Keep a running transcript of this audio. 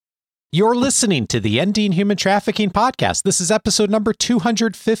You're listening to the Ending Human Trafficking podcast. This is episode number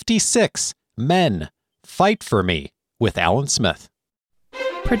 256, Men, Fight for Me, with Alan Smith.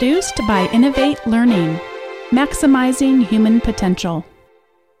 Produced by Innovate Learning, maximizing human potential.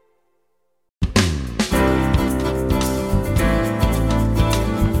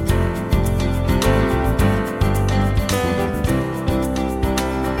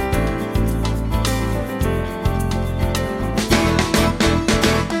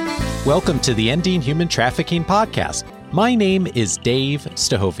 Welcome to the Ending Human Trafficking podcast. My name is Dave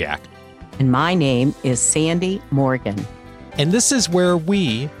Stachowiak. And my name is Sandy Morgan. And this is where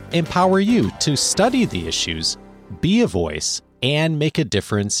we empower you to study the issues, be a voice, and make a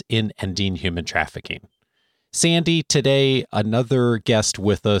difference in ending human trafficking. Sandy, today, another guest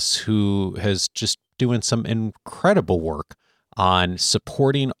with us who has just doing some incredible work on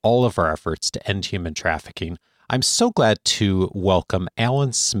supporting all of our efforts to end human trafficking. I'm so glad to welcome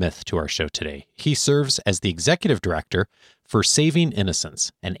Alan Smith to our show today. He serves as the Executive Director for Saving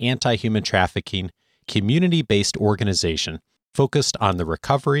Innocence, an anti-human trafficking, community-based organization focused on the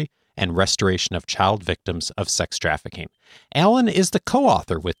recovery and restoration of child victims of sex trafficking. Alan is the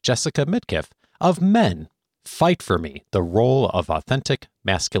co-author with Jessica Mitkiff of Men, Fight for Me, the Role of Authentic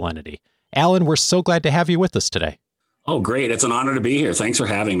Masculinity. Alan, we're so glad to have you with us today. Oh, great. It's an honor to be here. Thanks for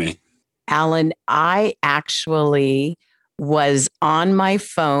having me. Alan, I actually was on my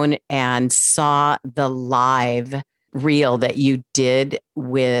phone and saw the live reel that you did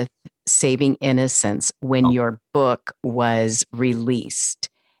with Saving Innocence when your book was released.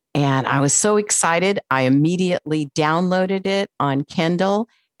 And I was so excited. I immediately downloaded it on Kindle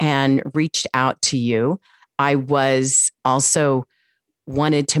and reached out to you. I was also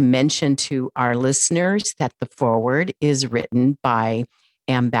wanted to mention to our listeners that the foreword is written by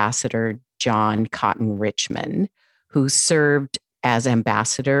Ambassador John Cotton Richmond, who served as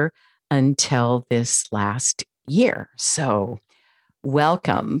ambassador until this last year. So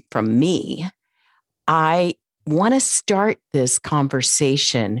welcome from me. I want to start this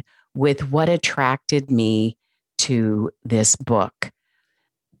conversation with what attracted me to this book,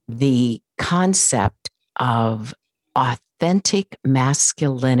 the concept of authentic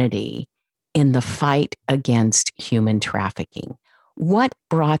masculinity in the fight against human trafficking. What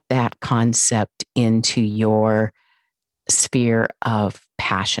brought that concept into your sphere of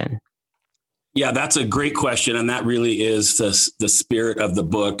passion? Yeah, that's a great question. And that really is the spirit of the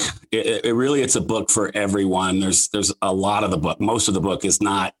book. It's a book for everyone. There's a lot of the book. Most of the book is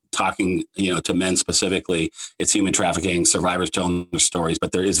not talking, to men specifically. It's human trafficking, survivors telling their stories.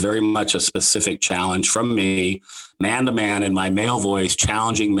 But there is very much a specific challenge from me, man to man, in my male voice,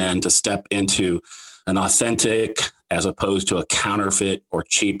 challenging men to step into an authentic, as opposed to a counterfeit or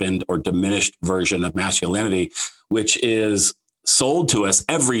cheapened or diminished version of masculinity, which is sold to us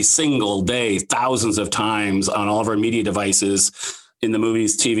every single day, thousands of times on all of our media devices, in the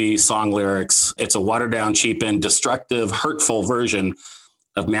movies, TV, song lyrics. It's a watered down, cheapened, destructive, hurtful version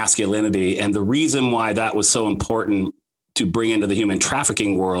of masculinity. And the reason why that was so important to bring into the human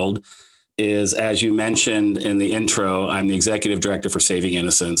trafficking world is, as you mentioned in the intro, I'm the Executive Director for Saving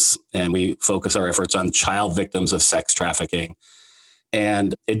Innocence, and we focus our efforts on child victims of sex trafficking.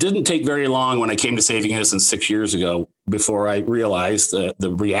 And it didn't take very long when I came to Saving Innocence 6 years ago before I realized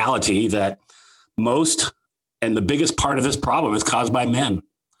the reality that most and the biggest part of this problem is caused by men.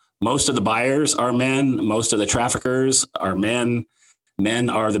 Most of the buyers are men. Most of the traffickers are men. Men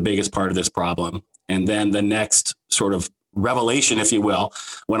are the biggest part of this problem. And then the next sort of revelation, if you will,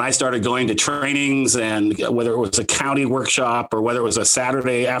 when I started going to trainings, and whether it was a county workshop or whether it was a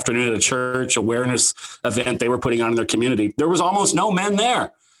Saturday afternoon at a church awareness event they were putting on in their community, there was almost no men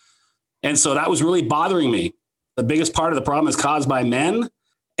there. And so that was really bothering me. The biggest part of the problem is caused by men,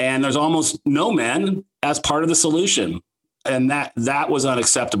 and there's almost no men as part of the solution. And that was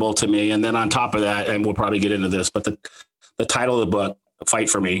unacceptable to me. And then on top of that, and we'll probably get into this, but the title of the book, Fight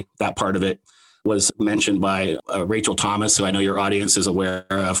for Me, that part of it, was mentioned by Rachel Thomas, who I know your audience is aware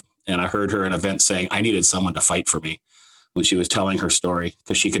of. And I heard her in an event saying, I needed someone to fight for me, when she was telling her story,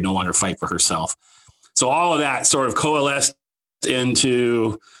 because she could no longer fight for herself. So all of that sort of coalesced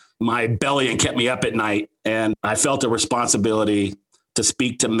into my belly and kept me up at night. And I felt a responsibility to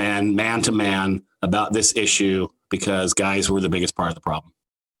speak to men, man to man, about this issue, because guys were the biggest part of the problem.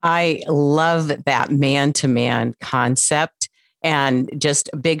 I love that man-to-man concept. And just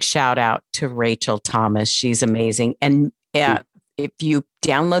a big shout out to Rachel Thomas. She's amazing. And if you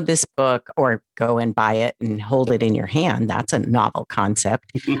download this book or go and buy it and hold it in your hand, that's a novel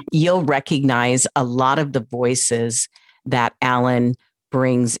concept. You'll recognize a lot of the voices that Alan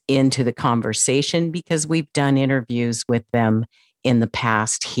brings into the conversation, because we've done interviews with them in the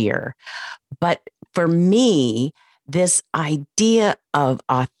past here. But for me, this idea of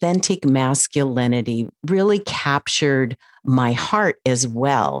authentic masculinity really captured my heart as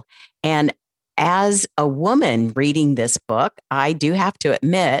well. And as a woman reading this book, I do have to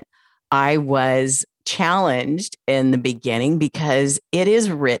admit, I was challenged in the beginning because it is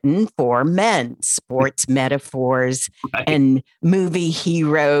written for men, sports metaphors and movie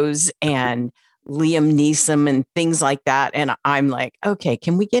heroes and Liam Neeson and things like that. And I'm like, okay,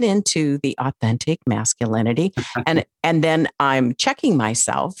 can we get into the authentic masculinity? And then I'm checking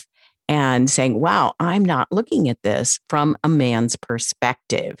myself and saying, wow, I'm not looking at this from a man's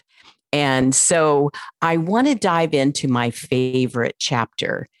perspective. And so I want to dive into my favorite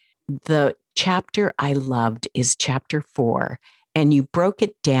chapter. The chapter I loved is chapter 4. And you broke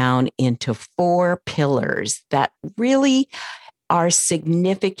it down into 4 pillars that really are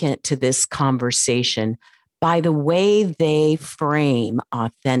significant to this conversation by the way they frame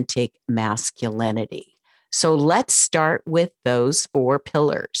authentic masculinity. So let's start with those 4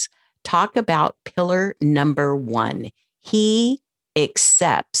 pillars. Talk about pillar number 1. He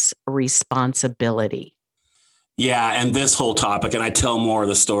accepts responsibility. Yeah, and this whole topic, and I tell more of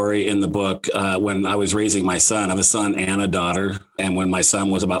the story in the book. When I was raising my son, I have a son and a daughter. And when my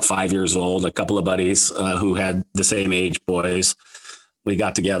son was about 5 years old, a couple of buddies who had the same age boys, we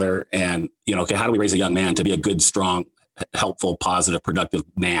got together and, okay, how do we raise a young man to be a good, strong, helpful, positive, productive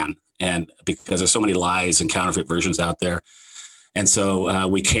man? And because there's so many lies and counterfeit versions out there. And so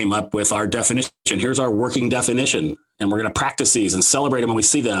we came up with our definition. Here's our working definition. And we're going to practice these and celebrate them when we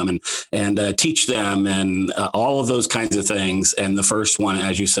see them and teach them and all of those kinds of things. And the first one,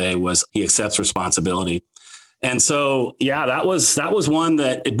 as you say, was he accepts responsibility. And so, yeah, that was one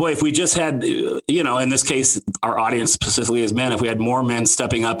that, boy, if we just had, in this case, our audience specifically as men, if we had more men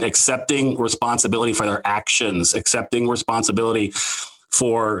stepping up, accepting responsibility for their actions, accepting responsibility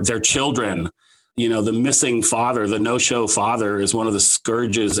for their children. The missing father, the no-show father is one of the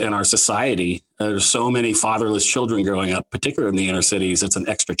scourges in our society. There's so many fatherless children growing up, particularly in the inner cities. It's an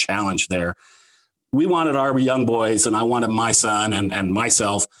extra challenge there. We wanted our young boys, and I wanted my son and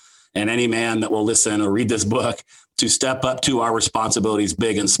myself and any man that will listen or read this book to step up to our responsibilities,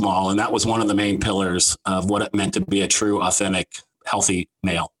 big and small. And that was one of the main pillars of what it meant to be a true, authentic, healthy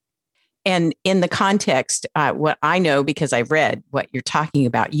male. And in the context, what I know, because I've read what you're talking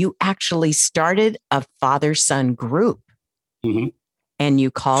about, you actually started a father-son group. Mm-hmm. And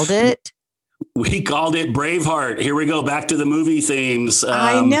you called it? We called it Braveheart. Here we go, back to the movie themes.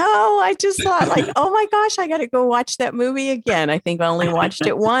 I know. I just thought oh my gosh, I got to go watch that movie again. I think I only watched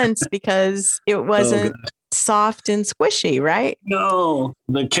it once because it wasn't soft and squishy, right? No,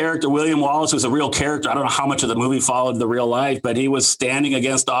 the character, William Wallace, was a real character. I don't know how much of the movie followed the real life, but he was standing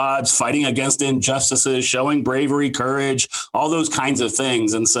against odds, fighting against injustices, showing bravery, courage, all those kinds of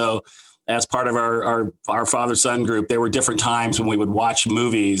things. And so as part of our father-son group, there were different times when we would watch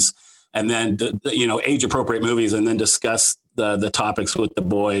movies and then, age appropriate movies and then discuss the topics with the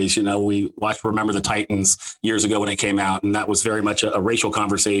boys. We watched Remember the Titans years ago when it came out, and that was very much a racial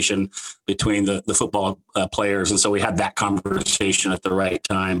conversation between the football players. And so we had that conversation at the right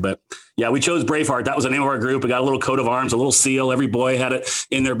time. But yeah, we chose Braveheart. That was the name of our group. We got a little coat of arms, a little seal. Every boy had it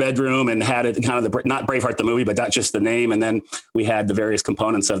in their bedroom and had it kind of not Braveheart the movie, but that's just the name. And then we had the various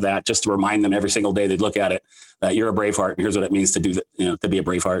components of that just to remind them every single day they'd look at it. You're a Braveheart. And here's what it means to do that, to be a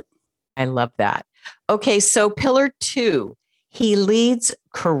Braveheart. I love that. Okay, so pillar 2, he leads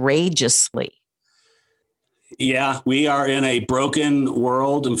courageously. Yeah, we are in a broken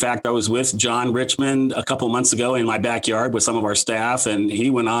world. In fact, I was with John Richmond a couple months ago in my backyard with some of our staff, and he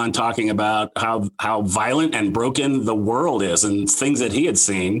went on talking about how violent and broken the world is and things that he had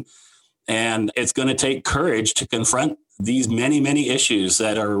seen. And it's going to take courage to confront these many, many issues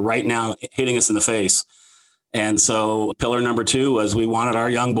that are right now hitting us in the face. And so pillar number 2 was we wanted our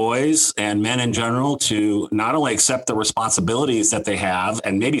young boys and men in general to not only accept the responsibilities that they have,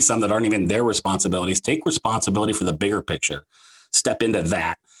 and maybe some that aren't even their responsibilities, take responsibility for the bigger picture, step into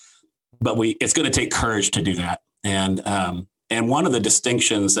that. But it's going to take courage to do that. And one of the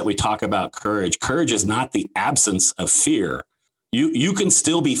distinctions that we talk about courage is not the absence of fear. You can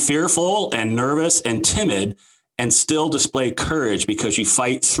still be fearful and nervous and timid and still display courage because you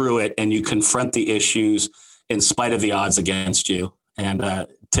fight through it and you confront the issues in spite of the odds against you. And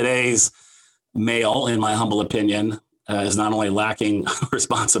today's male, in my humble opinion, is not only lacking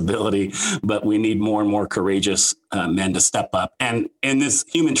responsibility, but we need more and more courageous men to step up. And in this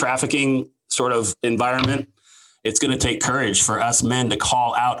human trafficking sort of environment, it's going to take courage for us men to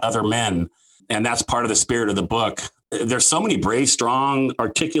call out other men. And that's part of the spirit of the book. There's so many brave, strong,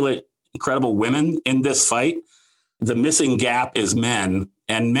 articulate, incredible women in this fight. the missing gap is men,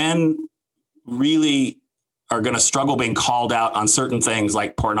 and men really are going to struggle being called out on certain things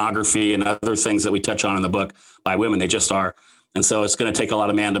like pornography and other things that we touch on in the book by women. They just are. And so it's going to take a lot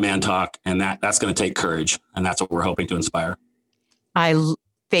of man-to-man talk, and that's going to take courage. And that's what we're hoping to inspire. I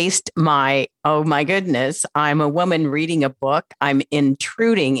faced oh my goodness, I'm a woman reading a book. I'm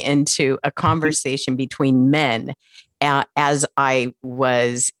intruding into a conversation between men as I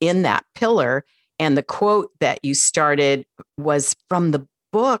was in that pillar. And the quote that you started was from the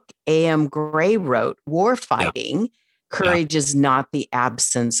book A.M. Gray wrote, War Fighting. Courage is not the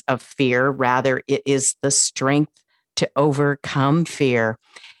absence of fear. Rather, it is the strength to overcome fear.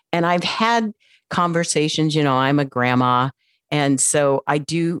 And I've had conversations, I'm a grandma. And so I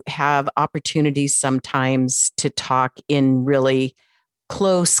do have opportunities sometimes to talk in really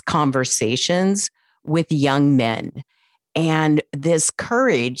close conversations with young men. And this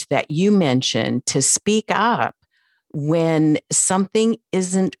courage that you mentioned to speak up when something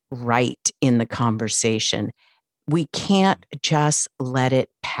isn't right in the conversation, we can't just let it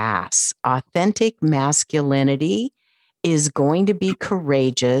pass. Authentic masculinity is going to be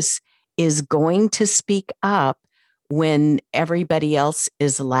courageous, is going to speak up when everybody else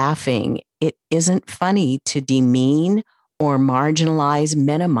is laughing. It isn't funny to demean or marginalize,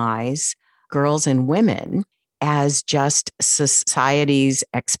 minimize girls and women as just society's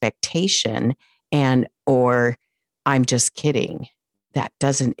expectation or I'm just kidding. That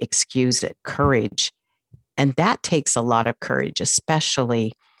doesn't excuse it. Courage. And that takes a lot of courage,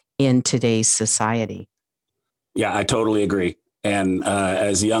 especially in today's society. Yeah, I totally agree. And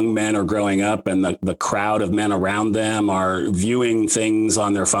as young men are growing up and the crowd of men around them are viewing things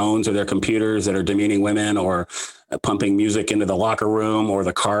on their phones or their computers that are demeaning women, or pumping music into the locker room or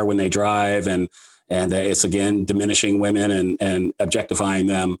the car when they drive, and it's, again, diminishing women and objectifying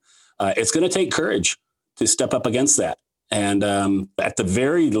them, it's going to take courage to step up against that. And at the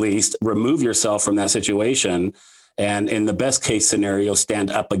very least, remove yourself from that situation. And in the best case scenario,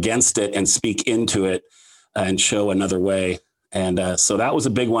 stand up against it and speak into it and show another way. And so that was a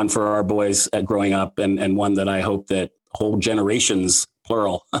big one for our boys growing up, and one that I hope that whole generations,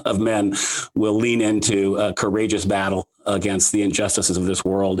 plural, of men will lean into a courageous battle against the injustices of this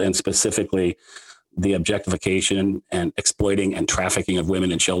world, and specifically the objectification and exploiting and trafficking of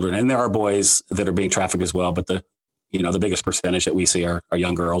women and children. And there are boys that are being trafficked as well, but the biggest percentage that we see are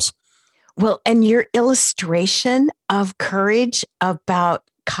young girls. Well, and your illustration of courage about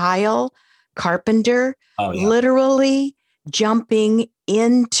Kyle Carpenter, literally jumping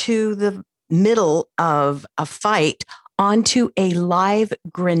into the middle of a fight onto a live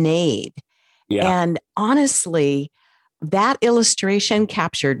grenade. Yeah. And honestly, that illustration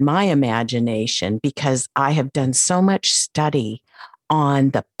captured my imagination, because I have done so much study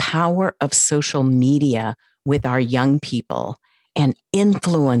on the power of social media with our young people and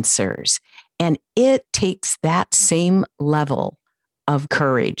influencers. And it takes that same level of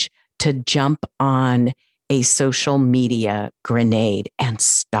courage to jump on a social media grenade and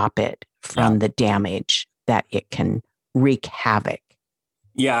stop it from the damage that it can wreak havoc.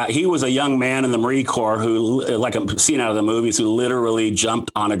 Yeah, he was a young man in the Marine Corps who, like a scene out of the movies, who literally jumped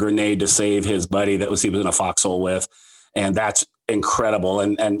on a grenade to save his buddy he was in a foxhole with. And that's incredible.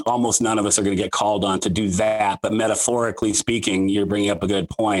 And almost none of us are going to get called on to do that. But metaphorically speaking, you're bringing up a good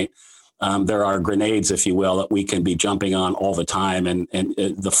point. There are grenades, if you will, that we can be jumping on all the time. And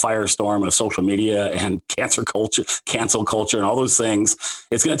the firestorm of social media and cancel culture and all those things,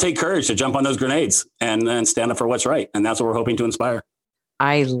 it's going to take courage to jump on those grenades and then stand up for what's right. And that's what we're hoping to inspire.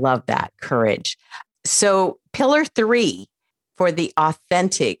 I love that, courage. So pillar 3 for the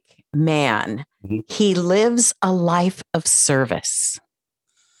authentic man, he lives a life of service.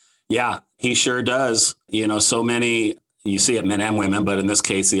 Yeah, he sure does. So many, you see it, men and women, but in this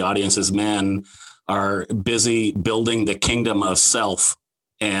case, the audience is men, are busy building the kingdom of self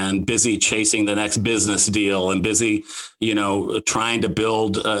and busy chasing the next business deal and busy, trying to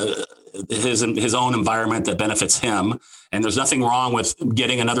build his own environment that benefits him. And there's nothing wrong with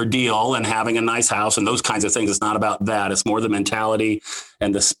getting another deal and having a nice house and those kinds of things. It's not about that. It's more the mentality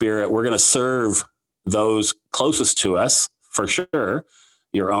and the spirit. We're going to serve those closest to us, for sure.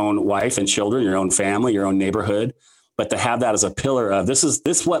 Your own wife and children, your own family, your own neighborhood. But to have that as a pillar of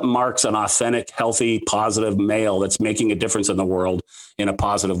this what marks an authentic, healthy, positive male that's making a difference in the world in a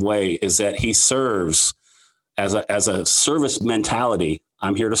positive way, is that he serves as a service mentality.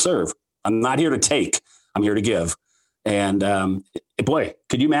 I'm here to serve. I'm not here to take. I'm here to give. And boy,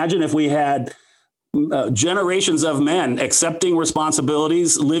 could you imagine if we had generations of men accepting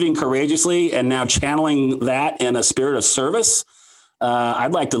responsibilities, living courageously, and now channeling that in a spirit of service?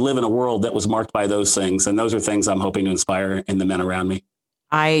 I'd like to live in a world that was marked by those things. And those are things I'm hoping to inspire in the men around me.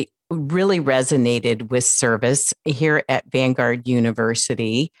 I really resonated with service here at Vanguard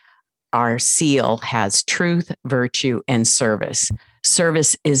University. Our seal has truth, virtue, and service.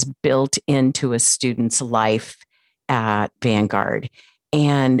 Service is built into a student's life at Vanguard.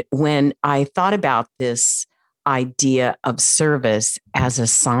 And when I thought about this idea of service as a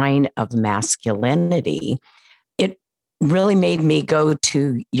sign of masculinity, it really made me go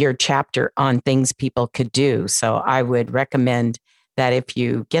to your chapter on things people could do. So I would recommend that if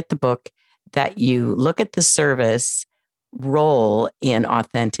you get the book, that you look at the service role in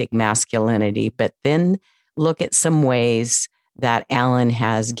authentic masculinity, but then look at some ways that Alan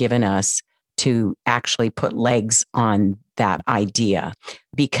has given us to actually put legs on that idea.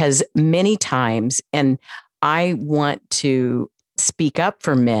 Because many times, and I want to speak up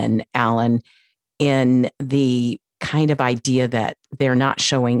for men, Alan, in the kind of idea that they're not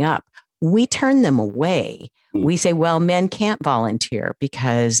showing up. We turn them away. We say, well, men can't volunteer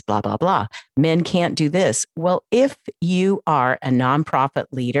because blah, blah, blah. Men can't do this. Well, if you are a nonprofit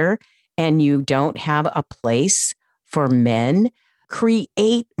leader and you don't have a place for men,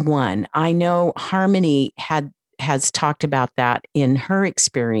 create one. I know Harmony has talked about that in her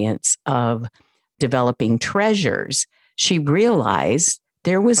experience of developing Treasures. She realized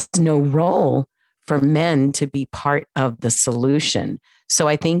there was no role for men to be part of the solution. So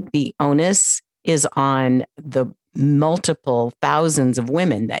I think the onus is on the multiple thousands of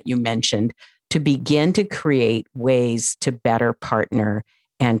women that you mentioned to begin to create ways to better partner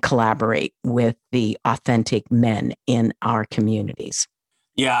and collaborate with the authentic men in our communities.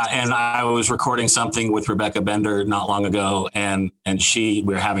 Yeah, and I was recording something with Rebecca Bender not long ago, and we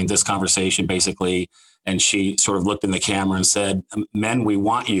were having this conversation basically, and she sort of looked in the camera and said, "Men, we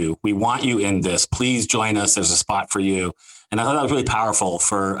want you. We want you in this. Please join us. There's a spot for you." And I thought that was really powerful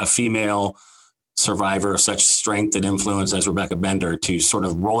for a female survivor of such strength and influence as Rebecca Bender to sort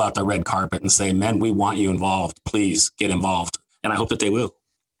of roll out the red carpet and say, "Men, we want you involved. Please get involved." And I hope that they will.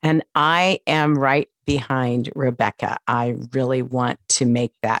 And I am right behind Rebecca. I really want to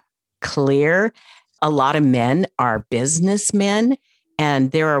make that clear. A lot of men are businessmen,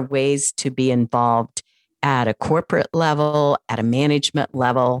 and there are ways to be involved at a corporate level, at a management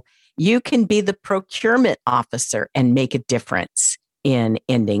level. You can be the procurement officer and make a difference in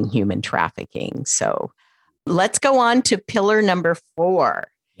ending human trafficking. So let's go on to pillar number 4.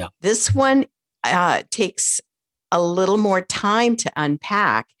 Yeah. This one takes a little more time to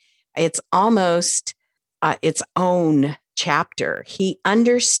unpack. It's almost its own chapter. He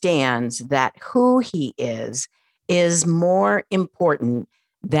understands that who he is more important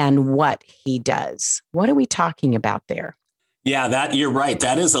than what he does. What are we talking about there? Yeah, that you're right.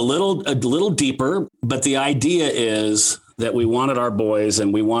 That is a little deeper, but the idea is that we wanted our boys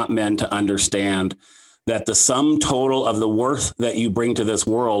and we want men to understand that the sum total of the worth that you bring to this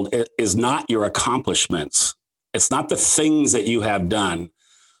world is not your accomplishments. It's not the things that you have done.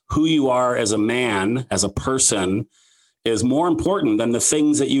 Who you are as a man, as a person, is more important than the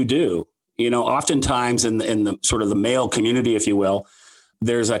things that you do. You know, oftentimes in the sort of the male community, if you will,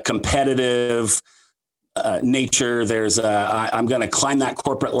 there's a competitive nature. There's I'm going to climb that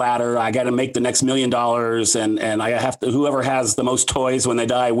corporate ladder. I got to make the next $1 million, and I have to. Whoever has the most toys when they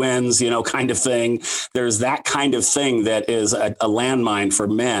die wins. You know, kind of thing. There's that kind of thing that is a landmine for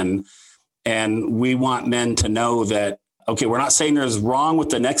men, and we want men to know that. Okay, we're not saying there's wrong with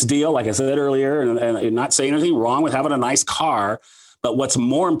the next deal, like I said earlier, and not saying anything wrong with having a nice car. But what's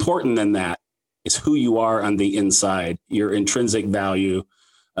more important than that is who you are on the inside, your intrinsic value.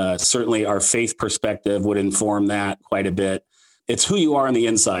 Certainly our faith perspective would inform that quite a bit. It's who you are on the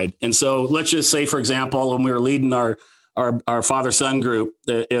inside. And so let's just say, for example, when we were leading our father-son group,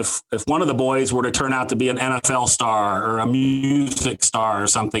 if one of the boys were to turn out to be an NFL star or a music star or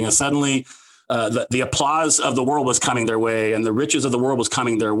something, and suddenly the applause of the world was coming their way and the riches of the world was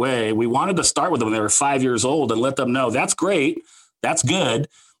coming their way, we wanted to start with them when they were 5 years old and let them know that's great, that's good.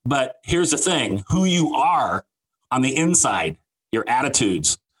 But here's the thing, who you are on the inside, your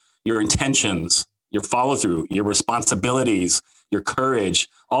attitudes, your intentions, your follow through, your responsibilities, your courage,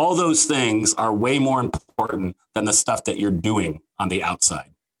 all those things are way more important than the stuff that you're doing on the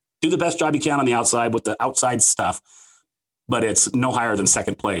outside. Do the best job you can on the outside with the outside stuff, but it's no higher than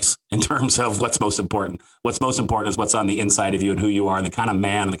second place in terms of what's most important. What's most important is what's on the inside of you and who you are and the kind of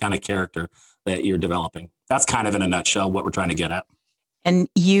man and the kind of character that you're developing. That's kind of in a nutshell what we're trying to get at. And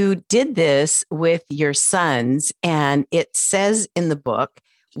you did this with your sons, and it says in the book,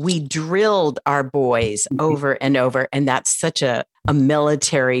 we drilled our boys over and over. And that's such a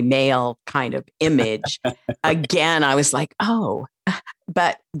military male kind of image. Again, I was like, oh,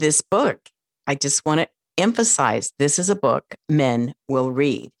 But this book, I just want to emphasize, this is a book men will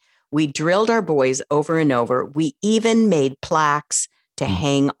read. We drilled our boys over and over. We even made plaques to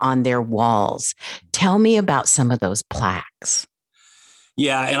hang on their walls. Tell me about some of those plaques.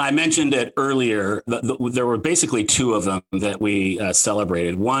 Yeah, and I mentioned it earlier. There were basically two of them that we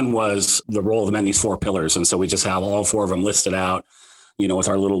celebrated. One was the role of the men, these four pillars. And so we just have all four of them listed out, with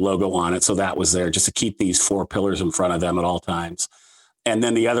our little logo on it. So that was there just to keep these four pillars in front of them at all times. And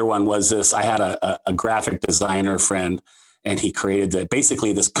then the other one was this. I had a graphic designer friend, and he created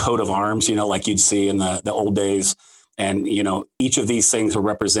basically this coat of arms, like you'd see in the old days. And, each of these things were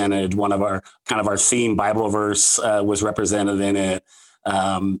represented. One of our theme Bible verse was represented in it.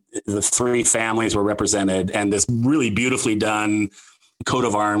 The three families were represented, and this really beautifully done coat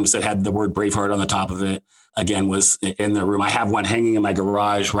of arms that had the word Braveheart on the top of it, again, was in the room. I have one hanging in my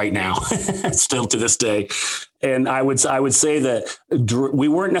garage right now, still to this day. And I would say that we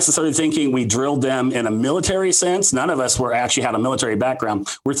weren't necessarily thinking we drilled them in a military sense. None of us had a military background.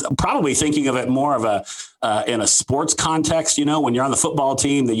 We're probably thinking of it more of in a sports context, when you're on the football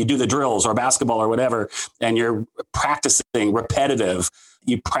team that you do the drills or basketball or whatever, and you're practicing repetitive.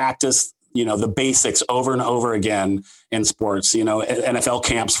 You practice, the basics over and over again in sports, NFL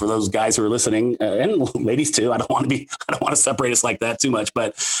camps for those guys who are listening, and ladies too. I don't want to separate us like that too much,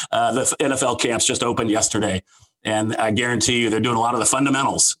 but the NFL camps just opened yesterday, and I guarantee you they're doing a lot of the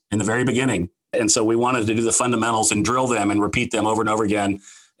fundamentals in the very beginning. And so we wanted to do the fundamentals and drill them and repeat them over and over again.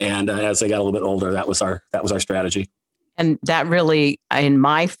 And as they got a little bit older, that was our strategy. And that really, in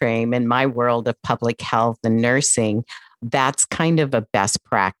my world of public health and nursing, that's kind of a best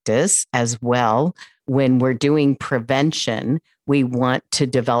practice as well. When we're doing prevention, we want to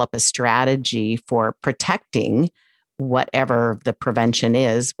develop a strategy for protecting whatever the prevention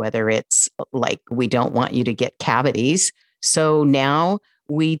is, whether it's like, we don't want you to get cavities. So now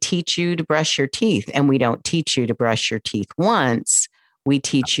we teach you to brush your teeth, and we don't teach you to brush your teeth once. We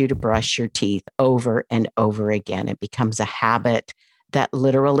teach you to brush your teeth over and over again. It becomes a habit that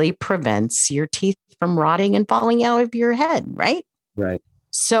literally prevents your teeth from rotting and falling out of your head, right? Right.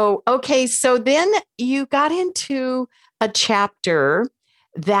 So, okay. So then you got into a chapter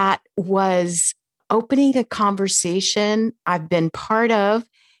that was opening a conversation I've been part of,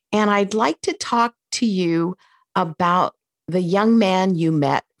 and I'd like to talk to you about the young man you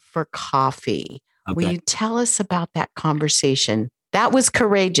met for coffee. Okay. Will you tell us about that conversation? That was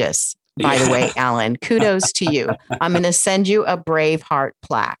courageous, by the way, Alan. Kudos to you. I'm going to send you a Braveheart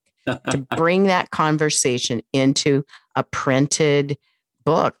plaque to bring that conversation into a printed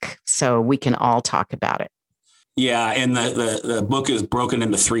book so we can all talk about it. Yeah, and the book is broken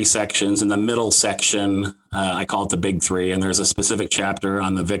into three sections. In the middle section, I call it the big three, and there's a specific chapter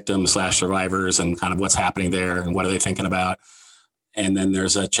on the victims/survivors and kind of what's happening there and what are they thinking about. And then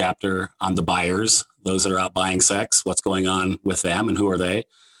there's a chapter on the buyers, those that are out buying sex, what's going on with them and who are they.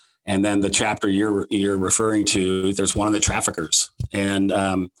 And then the chapter you're referring to, there's one of the traffickers. And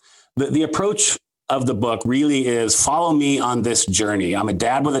the approach of the book really is follow me on this journey. I'm a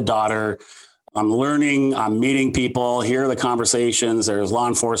dad with a daughter. I'm learning, I'm meeting people. Here are the conversations. There's law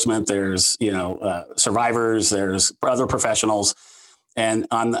enforcement, there's, survivors, there's other professionals. And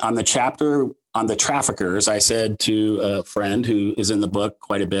on the chapter on the traffickers, I said to a friend who is in the book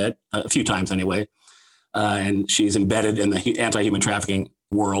quite a bit, a few times anyway, and she's embedded in the anti-human trafficking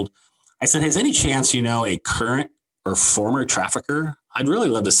world. I said, has any chance, a current or former trafficker? I'd really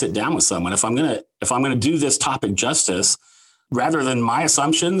love to sit down with someone. If I'm gonna do this topic justice, rather than my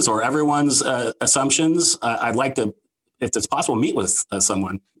assumptions or everyone's assumptions, I'd like to, if it's possible, meet with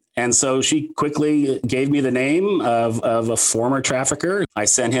someone. And so she quickly gave me the name of a former trafficker. I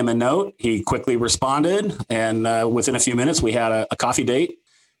sent him a note. He quickly responded. And within a few minutes, we had a coffee date.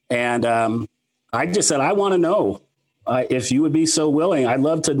 And I just said, I want to know if you would be so willing. I'd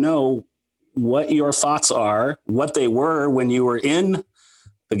love to know what your thoughts are, what they were when you were in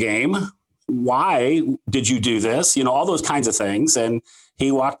the game. Why did you do this? All those kinds of things. And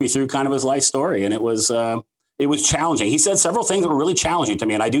he walked me through kind of his life story. And it was challenging. He said several things that were really challenging to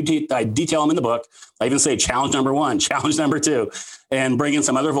me. And I detail them in the book. I even say challenge number 1, challenge number 2, and bring in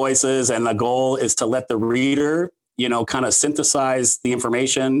some other voices. And the goal is to let the reader, kind of synthesize the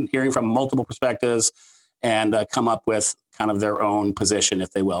information, hearing from multiple perspectives, and come up with kind of their own position,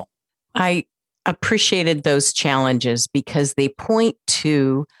 if they will. I appreciated those challenges because they point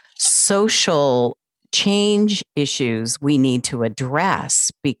to social change issues we need to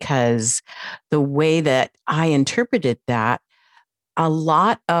address, because the way that I interpreted that, a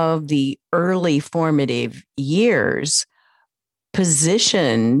lot of the early formative years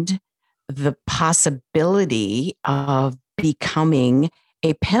positioned the possibility of becoming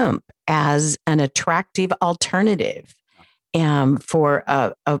a pimp as an attractive alternative for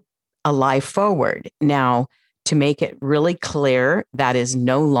a life forward. Now, to make it really clear, that is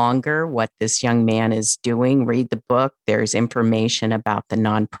no longer what this young man is doing. Read the book. There's information about the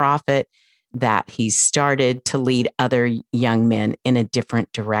nonprofit that he started to lead other young men in a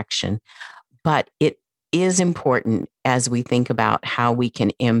different direction. But it is important as we think about how we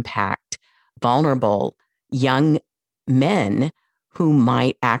can impact vulnerable young men who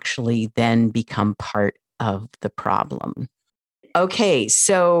might actually then become part of the problem. Okay,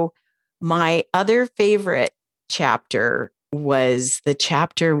 so my other favorite chapter was the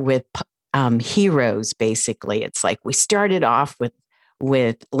chapter with heroes, basically. It's like we started off with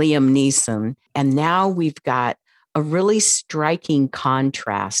Liam Neeson, and now we've got a really striking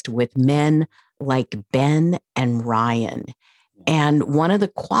contrast with men like Ben and Ryan. And one of the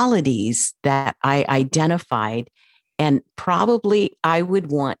qualities that I identified, and probably I would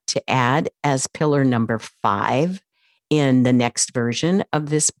want to add as pillar number 5 in the next version of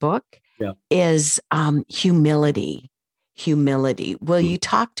this book, is humility. Humility. Will you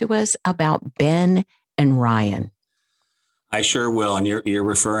talk to us about Ben and Ryan? I sure will. And you're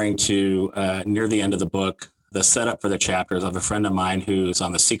referring to near the end of the book, the setup for the chapters of a friend of mine who's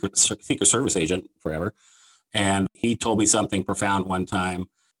on the Secret Service agent forever. And he told me something profound one time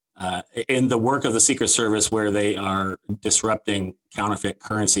in the work of the Secret Service, where they are disrupting counterfeit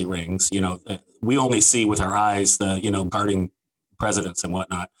currency rings. We only see with our eyes guarding presidents and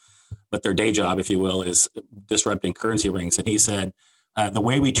whatnot, but their day job, if you will, is disrupting currency rings. And he said, the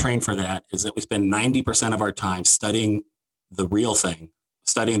way we train for that is that we spend 90% of our time studying the real thing,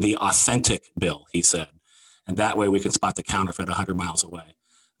 studying the authentic bill, he said. And that way we can spot the counterfeit 100 miles away. I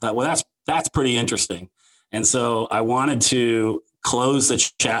thought, well, that's pretty interesting. And so I wanted to close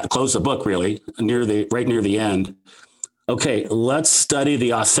the book really right near the end. Okay, let's study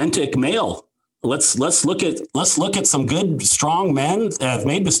the authentic male. Let's look at some good, strong men that have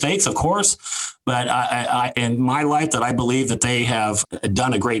made mistakes, of course, but I in my life that I believe that they have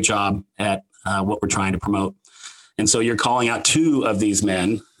done a great job at what we're trying to promote. And so you're calling out 2 of these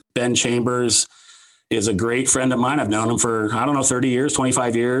men. Ben Chambers is a great friend of mine. I've known him for, 30 years,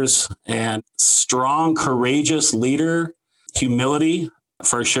 25 years, and strong, courageous leader, humility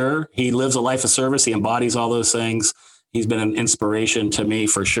for sure. He lives a life of service. He embodies all those things. He's been an inspiration to me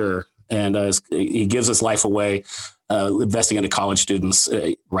for sure. And he gives his life away, investing into college students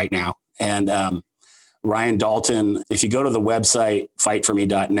right now. And Ryan Dalton, if you go to the website,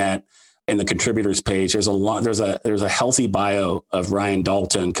 fightforme.net, in the contributors page, there's a healthy bio of Ryan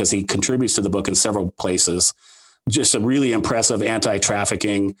Dalton, because he contributes to the book in several places. Just a really impressive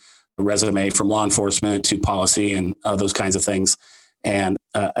anti-trafficking resume, from law enforcement to policy and those kinds of things. And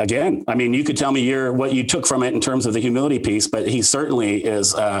again, I mean, you could tell me what you took from it in terms of the humility piece, but he certainly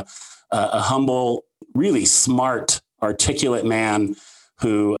is a humble, really smart, articulate man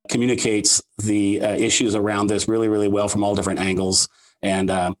who communicates the issues around this really, really well from all different angles.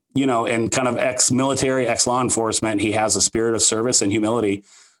 And, and kind of ex-military, ex-law enforcement, he has a spirit of service and humility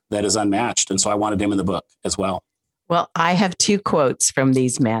that is unmatched. And so I wanted him in the book as well. Well, I have 2 quotes from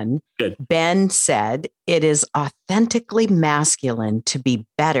these men. Good. Ben said, "It is authentically masculine to be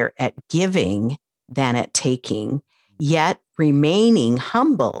better at giving than at taking, yet remaining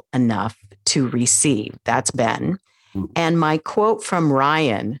humble enough to receive." That's Ben. Mm-hmm. And my quote from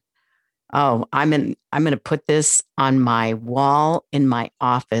Ryan, I'm going to put this on my wall in my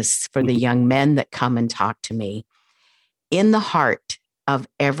office for the young men that come and talk to me. "In the heart of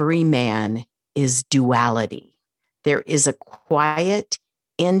every man is duality. There is a quiet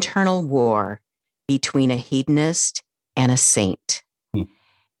internal war between a hedonist and a saint."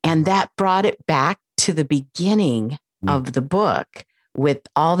 And that brought it back to the beginning of the book with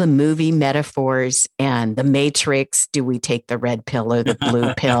all the movie metaphors and the Matrix. Do we take the red pill or the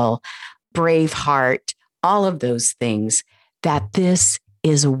blue pill? Braveheart, all of those things, that this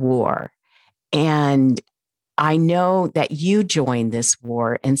is a war. And I know that you joined this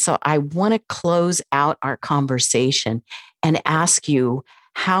war. And so I want to close out our conversation and ask you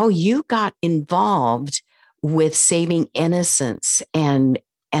how you got involved with Saving Innocence and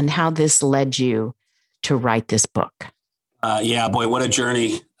how this led you to write this book. Yeah, boy, what a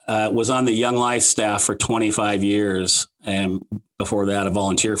journey. Was on the Young Life staff for 25 years. And before that, a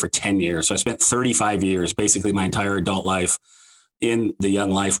volunteer for 10 years. So I spent 35 years, basically my entire adult life, in the Young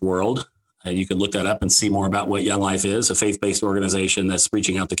Life world. You can look that up and see more about what Young Life is, a faith-based organization that's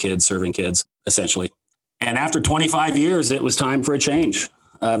reaching out to kids, serving kids, essentially. And after 25 years, it was time for a change.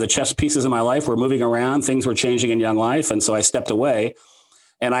 The chess pieces in my life were moving around. Things were changing in Young Life. And so I stepped away.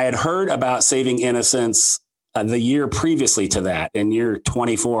 And I had heard about Saving Innocence the year previously to that, in year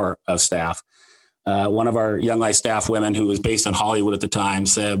 24 of staff, one of our Young Life staff women, who was based in Hollywood at the time,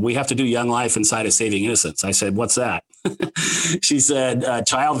 said, "We have to do Young Life inside of Saving Innocence." I said, "What's that?" She said,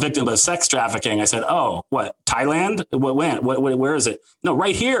 "Child victim of sex trafficking." I said, "Oh, what? Thailand? Where is it?" "No,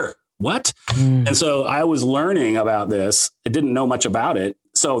 right here." "What?" And so I was learning about this. I didn't know much about it.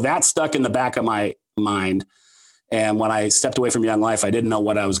 So that stuck in the back of my mind. And when I stepped away from Young Life, I didn't know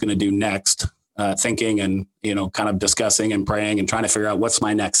what I was going to do next, thinking and, kind of discussing and praying and trying to figure out what's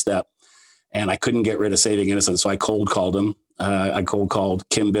my next step. And I couldn't get rid of Saving Innocence. So I cold called him. I cold called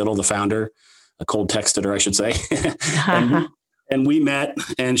Kim Biddle, the founder. I cold texted her, I should say. and we met,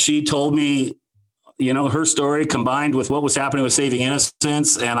 and she told me, her story combined with what was happening with Saving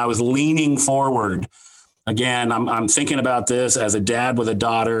Innocence. And I was leaning forward. Again, I'm thinking about this as a dad with a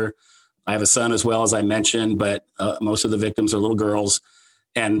daughter. I have a son as well, as I mentioned, but most of the victims are little girls.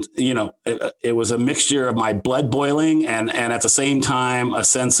 And, it was a mixture of my blood boiling and at the same time, a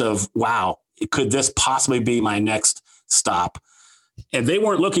sense of, wow, could this possibly be my next stop? And they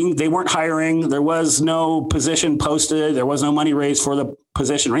weren't looking, they weren't hiring. There was no position posted. There was no money raised for the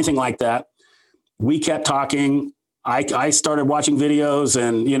position or anything like that. We kept talking. I started watching videos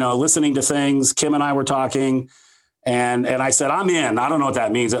and, listening to things. Kim and I were talking, and I said, "I'm in. I don't know what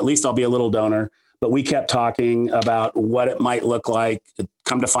that means. At least I'll be a little donor." But we kept talking about what it might look like.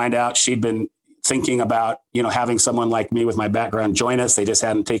 Come to find out, she'd been thinking about, having someone like me with my background join us. They just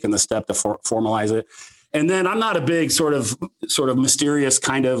hadn't taken the step to formalize it. And then I'm not a big sort of mysterious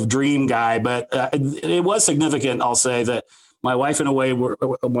kind of dream guy, but it was significant. I'll say that my wife and I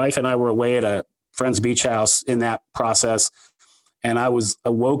were away at a friend's beach house in that process. And I was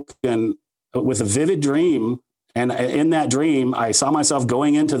awoken with a vivid dream. And in that dream, I saw myself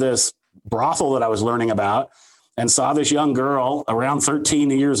going into this brothel that I was learning about and saw this young girl around 13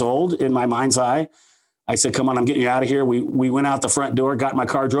 years old in my mind's eye. I said, "Come on, I'm getting you out of here." We went out the front door, got in my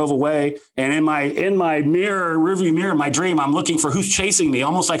car, drove away. And in my rearview mirror, my dream, I'm looking for who's chasing me,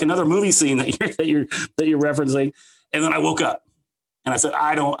 almost like another movie scene that you're referencing. And then I woke up and I said,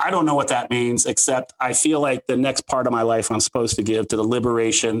 I don't know what that means, except I feel like the next part of my life I'm supposed to give to the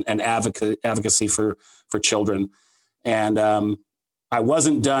liberation and advocacy for children. And I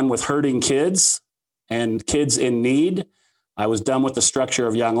wasn't done with hurting kids and kids in need. I was done with the structure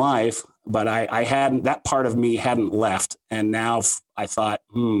of Young Life, but I hadn't, that part of me hadn't left. And now I thought,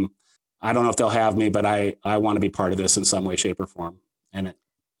 I don't know if they'll have me, but I want to be part of this in some way, shape, or form. And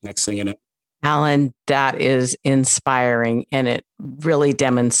next thing you know. Alan, that is inspiring. And it really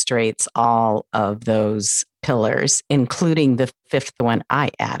demonstrates all of those pillars, including the fifth one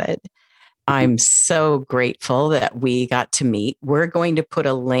I added. I'm so grateful that we got to meet. We're going to put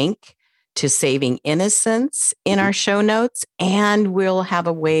a link to Saving Innocence in our show notes, and we'll have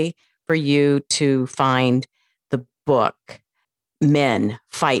a way for you to find the book, Men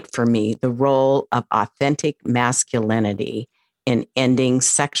Fight for Me, The Role of Authentic Masculinity in Ending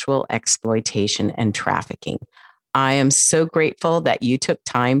Sexual Exploitation and Trafficking. I am so grateful that you took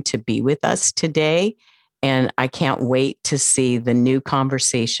time to be with us today. And I can't wait to see the new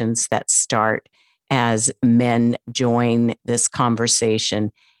conversations that start as men join this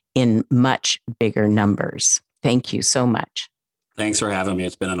conversation in much bigger numbers. Thank you so much. Thanks for having me.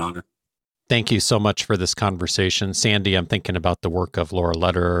 It's been an honor. Thank you so much for this conversation. Sandy, I'm thinking about the work of Laura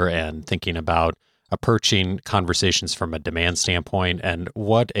Lederer and thinking about approaching conversations from a demand standpoint. And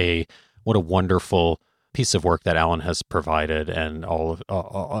what a wonderful piece of work that Alan has provided, and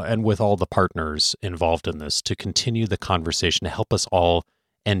and with all the partners involved in this to continue the conversation to help us all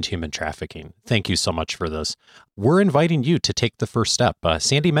end human trafficking. Thank you so much for this. We're inviting you to take the first step.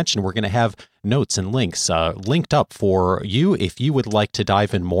 Sandy mentioned we're going to have notes and links linked up for you if you would like to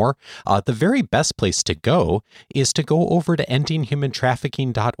dive in more. The very best place to go is to go over to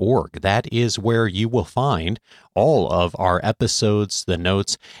endinghumantrafficking.org. That is where you will find all of our episodes, the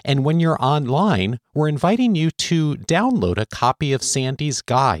notes, and when you're online, we're inviting you to download a copy of Sandy's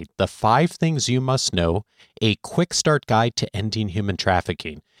guide, The 5 Things You Must Know, a quick start guide to ending human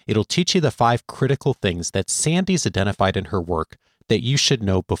trafficking. It'll teach you the 5 critical things that Sandy's identified in her work that you should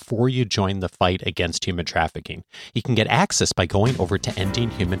know before you join the fight against human trafficking. You can get access by going over to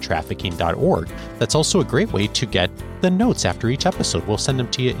endinghumantrafficking.org. That's also a great way to get the notes after each episode. We'll send them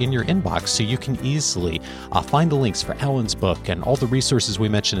to you in your inbox so you can easily find the links for Alan's book and all the resources we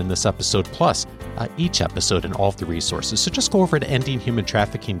mentioned in this episode, plus each episode and all of the resources. So just go over to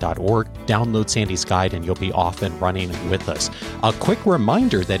endinghumantrafficking.org, download Sandy's guide, and you'll be off and running with us. A quick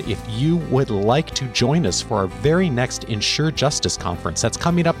reminder that if you would like to join us for our very next Ensure Justice Conference. That's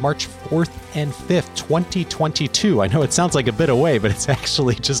coming up March 4th and 5th, 2022. I know it sounds like a bit away, but it's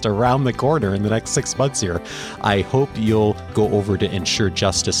actually just around the corner in the next 6 months here. I hope you'll go over to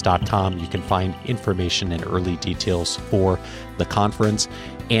ensurejustice.com. You can find information and early details for the conference.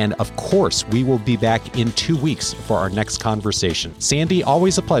 And of course, we will be back in 2 weeks for our next conversation. Sandy,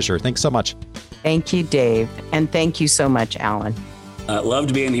 always a pleasure. Thanks so much. Thank you, Dave. And thank you so much, Alan.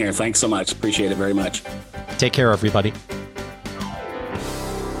 Loved being here. Thanks so much. Appreciate it very much. Take care, everybody.